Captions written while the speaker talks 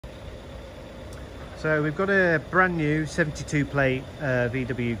So we've got a brand new 72 plate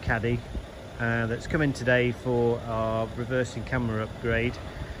VW Caddy that's come in today for our reversing camera upgrade.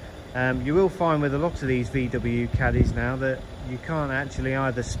 You will find with a lot of these VW Caddies now that you can't actually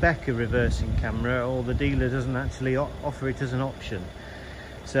either spec a reversing camera, or the dealer doesn't actually offer it as an option.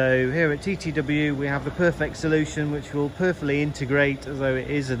 So here at TTW we have the perfect solution which will perfectly integrate as though it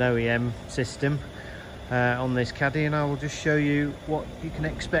is an OEM system on this Caddy, and I will just show you what you can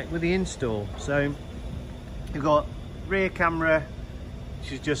expect with the install. So you've got rear camera,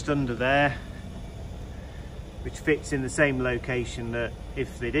 which is just under there, which fits in the same location that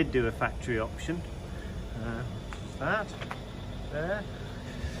if they did do a factory option, which is that there.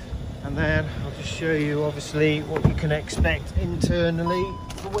 And then I'll just show you obviously what you can expect internally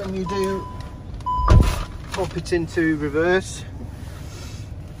when you do pop it into reverse.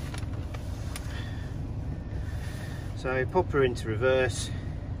 So pop her into reverse,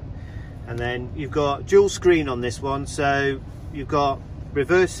 and then you've got dual screen on this one, so you've got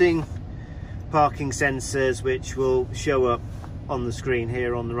reversing parking sensors which will show up on the screen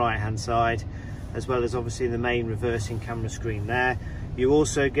here on the right hand side, as well as obviously the main reversing camera screen there. You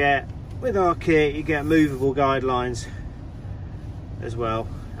also get, with our kit, you get movable guidelines as well,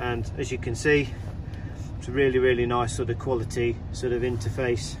 and as you can see it's a really nice sort of quality sort of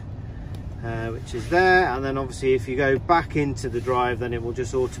interface which is there. And then obviously if you go back into the drive, then it will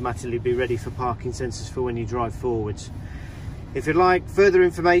just automatically be ready for parking sensors for when you drive forwards. If you'd like further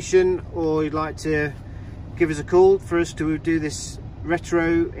information, or you'd like to give us a call for us to do this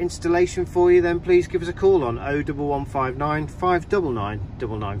retro installation for you, then please give us a call on 01159 599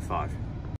 995.